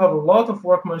we do have a lot of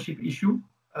workmanship issue,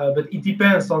 but it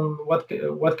depends on what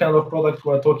kind of product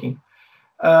we are talking.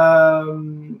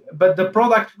 But the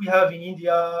product we have in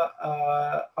India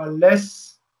are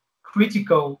less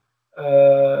critical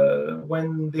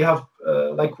when they have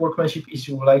workmanship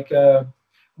issue.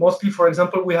 Mostly, for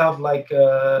example, we have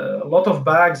a lot of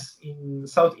bags in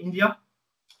South India.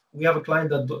 We have a client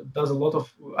that does a lot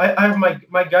of. I have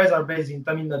my guys are based in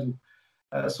Tamil Nadu.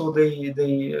 So they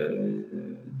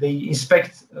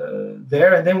inspect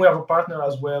there, and then we have a partner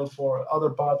as well for other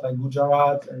parts like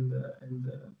Gujarat and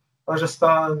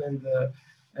Rajasthan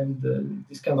and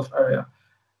this kind of area.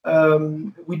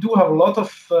 We do have a lot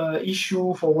of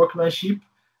issue for workmanship.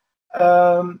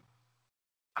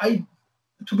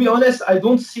 To be honest, I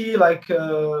don't see like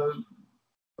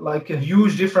a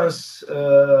huge difference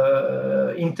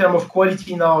in terms of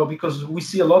quality now, because we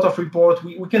see a lot of reports.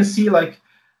 We can see I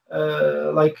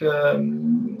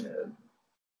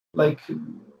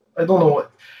don't know.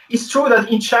 It's true that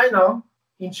in China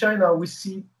we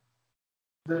see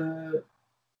the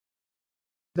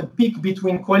peak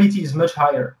between quality is much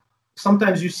higher.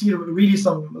 Sometimes you see really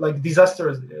some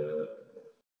disasters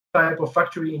type of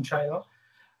factory in China.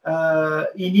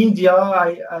 In India,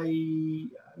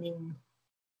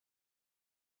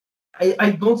 I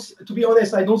don't. To be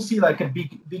honest, I don't see a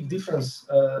big difference.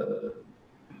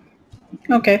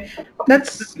 Okay,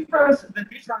 that's the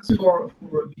difference for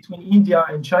between India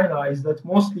and China is that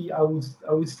mostly I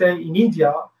would say in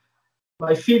India,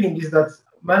 my feeling is that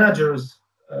managers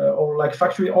or like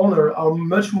factory owner are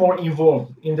much more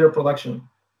involved in their production.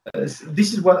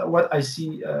 This is what I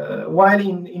see. While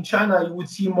in China, you would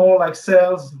see more like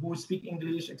sales who speak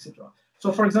English, etc.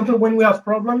 So, for example, when we have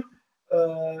problem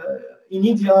in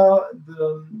India,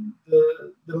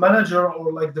 the manager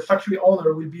or like the factory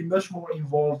owner will be much more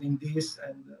involved in this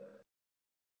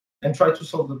and try to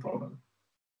solve the problem.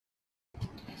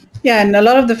 Yeah, and a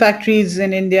lot of the factories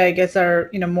in India, I guess, are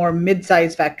more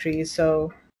mid-sized factories,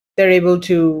 so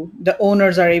the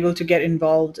owners are able to get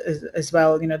involved as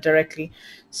well, directly.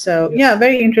 So yeah,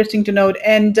 very interesting to note.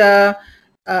 And are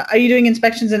you doing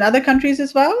inspections in other countries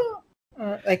as well,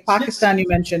 like Pakistan? You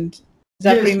mentioned. Is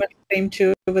that pretty much the same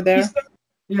too over there?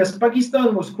 Yes,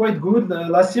 Pakistan was quite good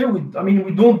last year. We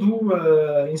don't do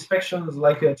inspections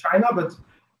like China, but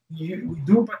we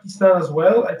do Pakistan as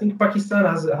well. I think Pakistan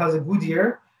has a good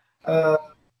year.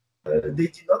 They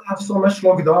did not have so much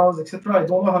lockdowns, etc. I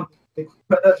don't know how they could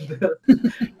manage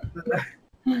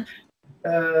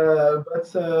but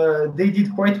they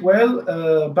did quite well.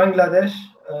 Bangladesh,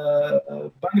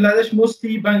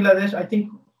 mostly Bangladesh. I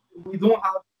think we don't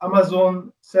have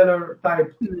Amazon seller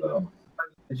type.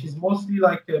 She's mostly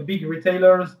like big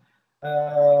retailers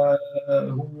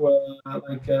who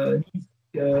like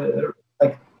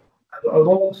I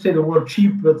don't want to say the word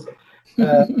cheap, but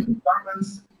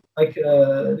garments like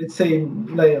let's say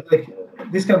like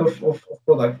this kind of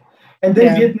product. And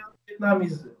then Vietnam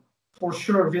is for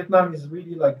sure. Vietnam is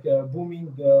really like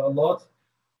booming a lot.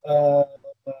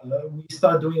 We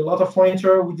started doing a lot of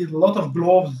furniture. We did a lot of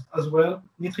gloves as well,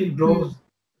 mithril gloves,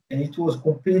 and it was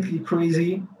completely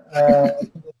crazy.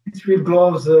 Mithril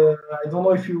gloves. I don't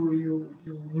know if you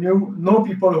know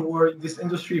people who were in this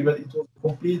industry, but it was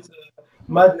complete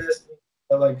madness.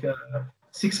 Like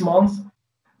 6 months.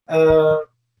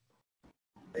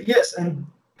 Yes, and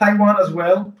Taiwan as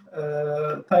well.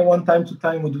 Taiwan, time to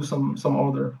time, we do some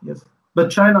order. Yes, but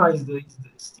China is the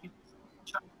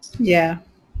yeah,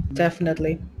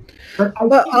 definitely. But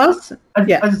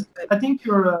I think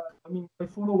you're. I mean, I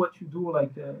follow what you do,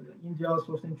 like India,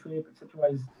 sourcing trade,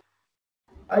 etc.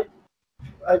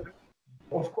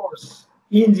 Of course,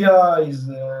 India is.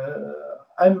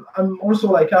 I'm also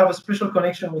like I have a special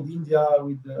connection with India.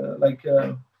 With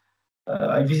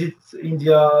I visit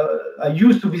India. I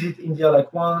used to visit India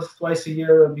like once, twice a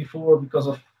year before because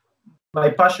of my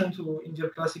passion to Indian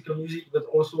classical music, but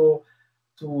also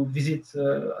to visit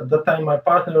at that time my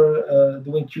partner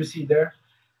doing QC there.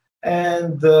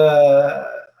 And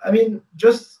I mean,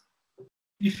 just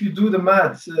if you do the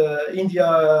math,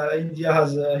 India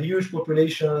has a huge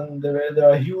population. There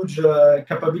are huge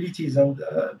capabilities,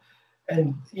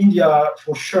 and India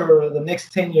for sure the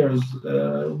next 10 years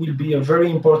will be a very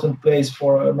important place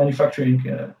for manufacturing.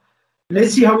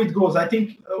 Let's see how it goes. I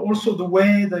think also the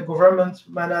way the government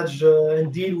manage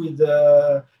and deal with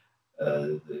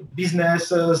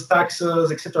businesses,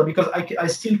 taxes, etc. Because I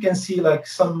still can see like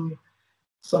sometimes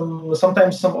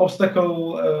some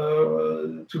obstacle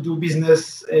to do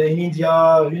business in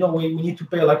India. We need to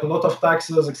pay like a lot of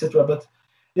taxes, etc. But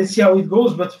let's see how it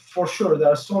goes. But for sure, there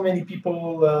are so many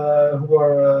people who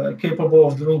are capable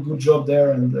of doing good job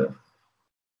there, and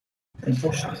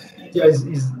for sure, India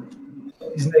is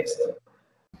next.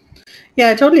 Yeah,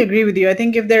 I totally agree with you. I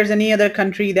think if there's any other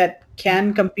country that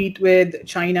can compete with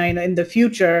China in the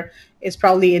future, it's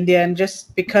probably India. And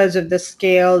just because of the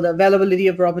scale, the availability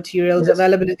of raw materials,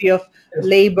 availability of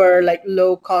labor, like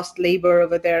low cost labor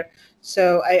over there.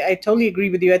 So I totally agree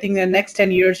with you. I think in the next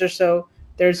 10 years or so,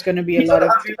 there's going to be a lot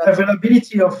of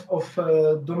availability of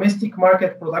domestic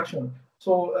market production.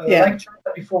 So like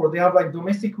China before, they have like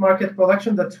domestic market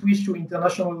production that switch to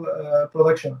international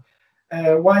production.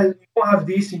 While you don't have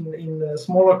this in a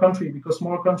smaller country, because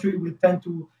smaller country will tend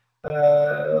to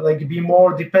like be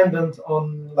more dependent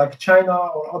on like China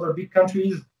or other big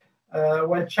countries.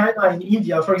 While China and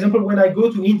India, for example, when I go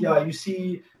to India, you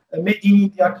see made in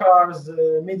India cars,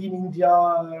 made in India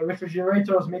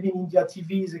refrigerators, made in India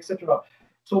TVs, etc.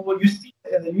 So you see,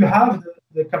 you have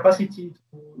the capacity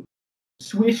to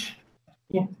switch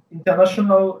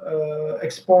international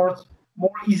export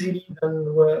more easily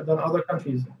than other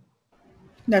countries.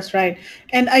 That's right.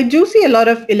 And I do see a lot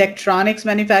of electronics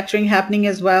manufacturing happening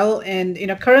as well. And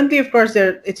currently, of course,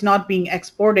 it's not being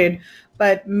exported,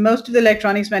 but most of the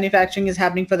electronics manufacturing is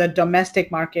happening for the domestic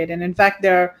market. And in fact,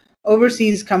 there are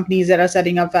overseas companies that are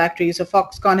setting up factories. So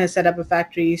Foxconn has set up a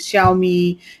factory,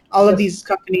 Xiaomi, all of these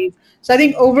companies. So I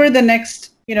think over the next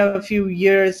a few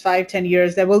years, 5-10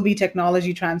 years, there will be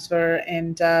technology transfer,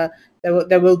 and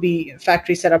there will be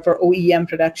factories set up for OEM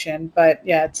production. But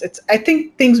yeah, it's I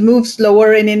think things move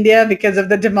slower in India because of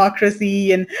the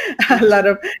democracy and a lot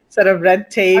of sort of red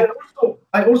tape.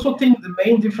 I also think the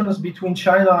main difference between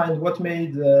China and what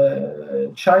made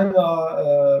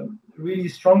China really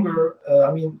stronger,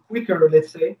 I mean quicker,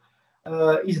 let's say,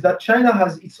 is that China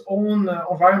has its own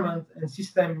environment and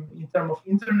system in terms of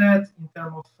internet, in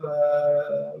terms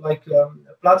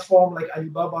of platform like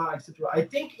Alibaba, etc. I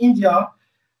think India,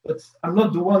 but I'm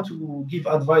not the one to give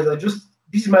advice.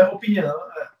 This is my opinion.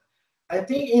 I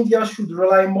think India should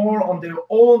rely more on their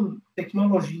own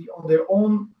technology, on their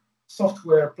own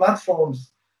software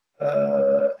platforms,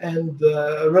 and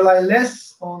rely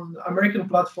less on American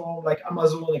platform like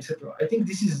Amazon, etc. I think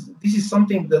this is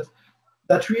something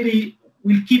that really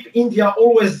will keep India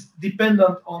always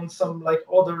dependent on some like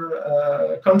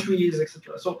other countries,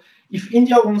 etc. So if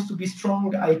India wants to be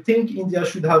strong, I think India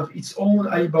should have its own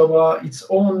Alibaba, its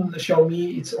own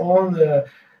Xiaomi, its own.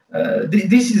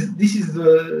 This is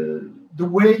the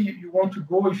way you want to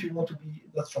go if you want to be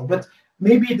that strong. But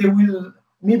maybe there will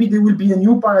be a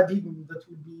new paradigm that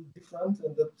will be different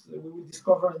and that we will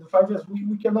discover in the 5 years.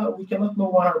 We cannot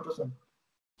know 100%.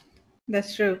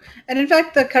 That's true. And in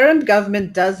fact, the current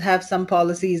government does have some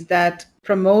policies that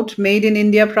promote made in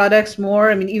India products more.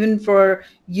 I mean, even for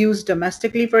use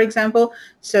domestically, for example.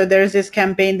 So there's this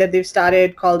campaign that they've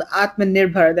started called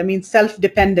Atmanirbhar. That means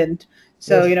self-dependent.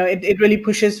 So, Yes. it really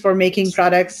pushes for making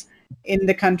products in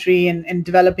the country and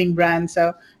developing brands.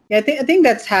 So yeah, I think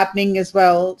that's happening as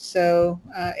well. So,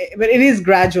 but it is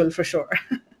gradual for sure.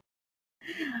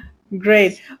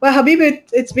 Great. Well, Habib,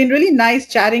 it's been really nice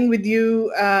chatting with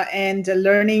you and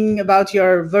learning about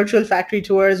your virtual factory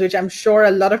tours, which I'm sure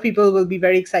a lot of people will be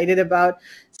very excited about.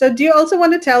 So do you also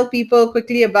want to tell people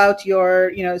quickly about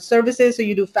your, services? So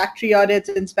you do factory audits,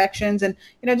 inspections, and,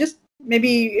 just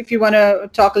maybe if you want to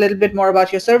talk a little bit more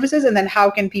about your services, and then how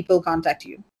can people contact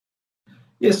you?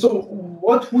 Yeah, so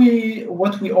what we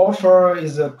offer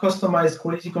is a customized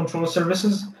quality control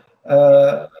services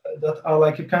that are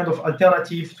like a kind of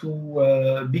alternative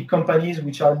to big companies,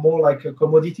 which are more like a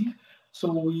commodity.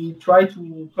 So we try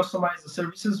to customize the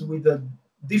services with a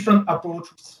different approach,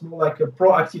 which is more like a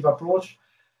proactive approach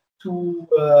to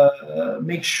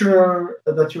make sure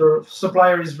that your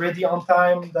supplier is ready on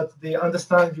time, that they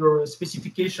understand your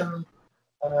specification,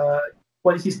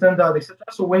 quality standard, etc.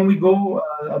 So when we go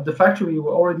at the factory, we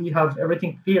already have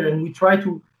everything clear, and we try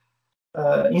to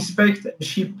inspect and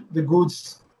ship the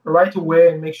goods right away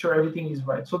and make sure everything is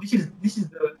right. So this is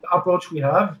the approach we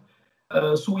have.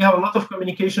 So we have a lot of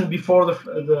communication before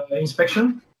the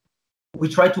inspection. We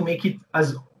try to make it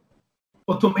as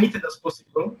automated as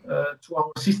possible to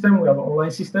our system. We have an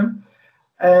online system,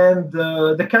 and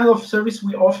the kind of service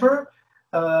we offer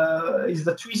is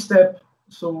the 3-step.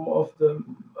 So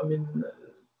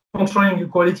controlling your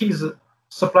quality is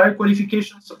supplier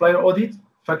qualification, supplier audit,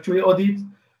 factory audit,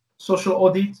 social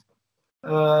audit,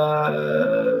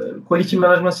 quality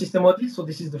management system audit. So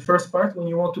this is the first part when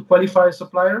you want to qualify a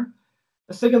supplier.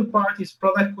 The second part is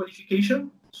product qualification.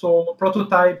 So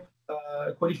prototype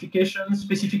qualification,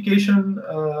 specification,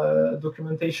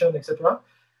 documentation, etc.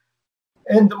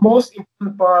 And the most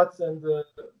important part and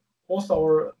most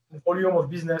our volume of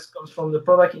business comes from the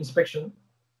product inspection,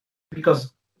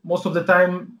 because most of the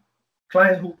time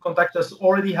clients who contact us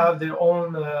already have their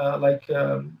own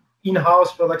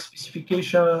in-house product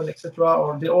specification, etc.,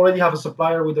 or they already have a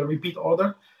supplier with a repeat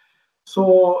order.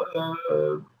 So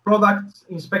product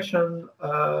inspection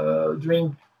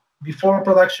before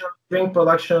production, during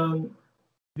production,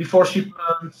 before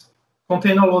shipment,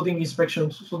 container loading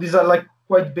inspections. So these are like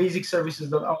quite basic services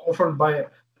that are offered by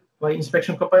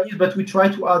inspection companies, but we try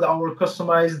to add our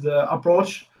customized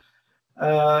approach.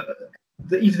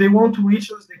 If they want to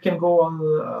reach us, they can go on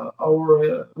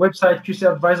our website,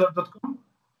 QCADVISOR.com.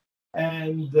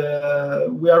 And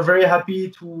we are very happy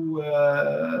to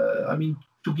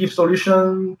give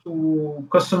solution to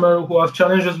customers who have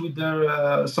challenges with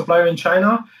their supplier in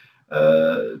China,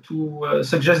 to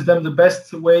suggest them the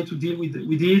best way to deal with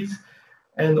it,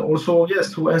 and also, yes,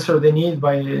 to answer the need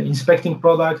by inspecting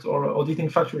product or auditing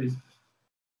factories.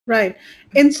 Right.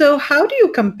 And so how do you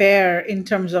compare in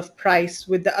terms of price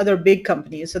with the other big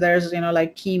companies? So there's,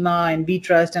 like Kima and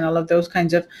VTrust and all of those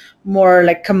kinds of more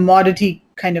like commodity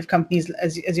kind of companies,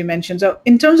 as you mentioned. So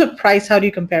in terms of price, how do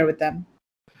you compare with them?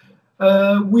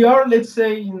 We are, let's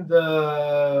say,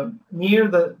 near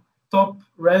the top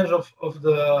range of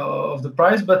the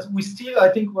price, but I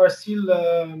think we're still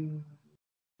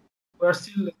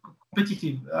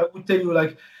competitive. I would tell you,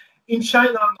 like in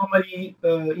China, normally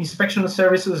inspection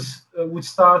services would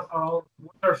start around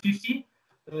 $150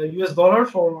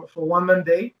 for 1 man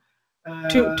day.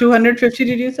 250,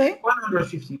 did you say?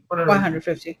 150.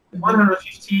 150.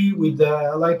 150 with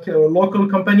local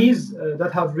companies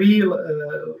that have real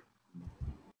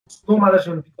no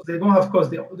management because they don't have cost.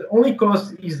 The only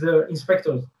cost is the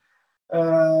inspectors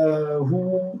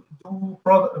who do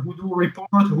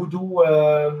report, who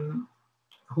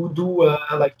do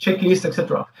like checklists,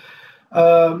 etc.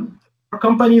 For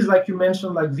companies like you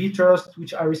mentioned, like VTrust,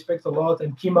 which I respect a lot,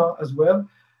 and Kima as well,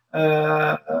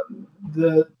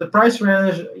 the price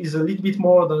range is a little bit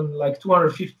more than like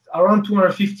 250, around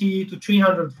 250 to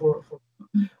 300 for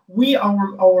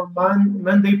our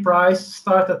mandate price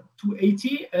start at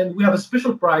 280, and we have a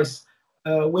special price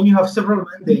when you have several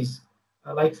mandates.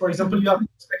 Like for example, you have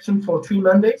inspection for 3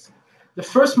 mandates. The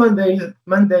first mandate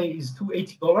is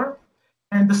 $280,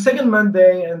 and the second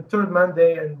mandate and third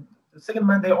mandate and the second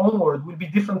mandate onward will be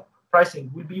different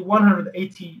pricing. Will be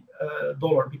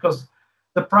 $180 because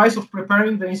the price of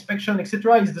preparing the inspection,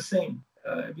 etc., is the same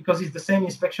because it's the same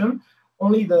inspection.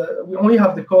 We only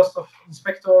have the cost of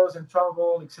inspectors and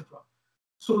travel, etc.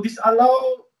 So this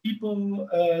allows people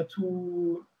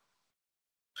to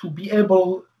be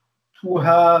able to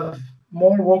have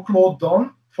more workload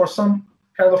done for some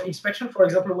kind of inspection. For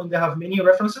example, when they have many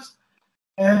references,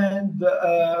 and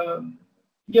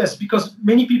yes, because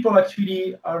many people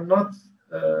actually are not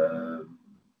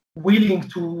willing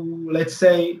to, let's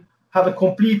say, have a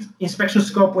complete inspection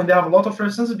scope when they have a lot of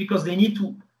references because they need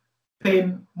to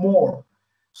pay more.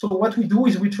 So what we do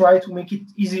is we try to make it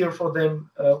easier for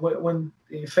them when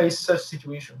they face such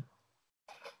situation.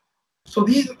 So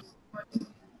these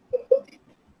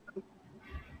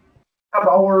have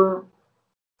our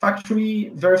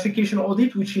factory verification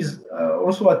audit, which is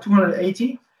also at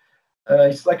 280.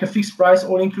 It's like a fixed price,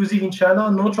 all inclusive in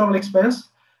China, no travel expense,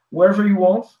 wherever you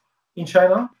want in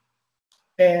China.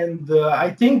 And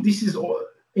I think this is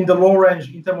in the low range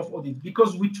in terms of audit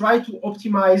because we try to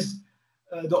optimize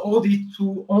the audit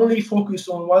to only focus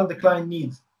on what the client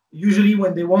needs. Usually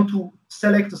when they want to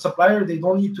select a supplier, they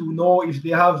don't need to know if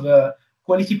they have a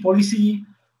quality policy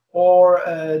or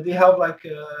they have like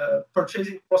a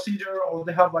purchasing procedure or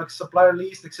they have like supplier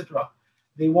list, etc.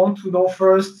 They want to know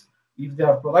first if they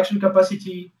have production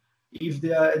capacity, if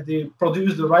they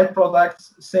produce the right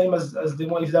products, same as they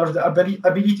want, if they have the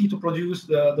ability to produce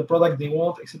the product they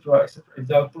want, etc., etc. If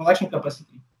they have production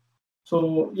capacity.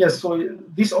 So yes, so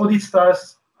this audit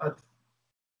starts at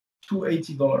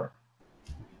 $280.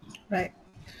 Right.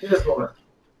 US dollar.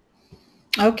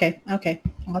 Okay.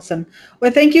 Awesome.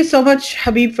 Well, thank you so much,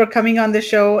 Habib, for coming on the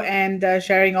show and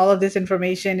sharing all of this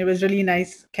information. It was really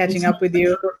nice catching up with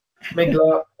you.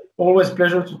 Megla, always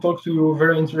pleasure to talk to you.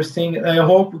 Very interesting. I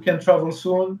hope we can travel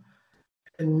soon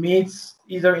and meet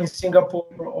either in Singapore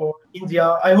or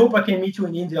India. I hope I can meet you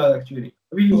in India, actually.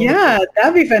 Really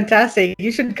that'd be fantastic.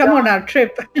 You should come on our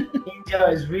trip. India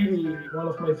is really one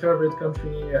of my favorite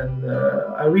countries, and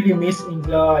I really miss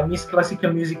India. I miss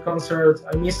classical music concerts.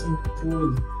 I miss Indian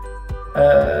food.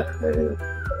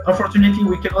 Unfortunately,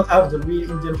 we cannot have the real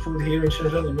Indian food here in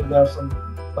Shenzhen. We will have some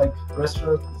like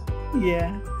restaurants.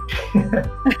 Yeah.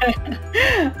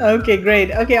 Okay,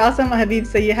 great. Okay, awesome, Habib.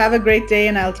 So you have a great day,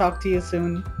 and I'll talk to you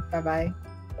soon. Bye-bye.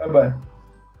 Bye-bye.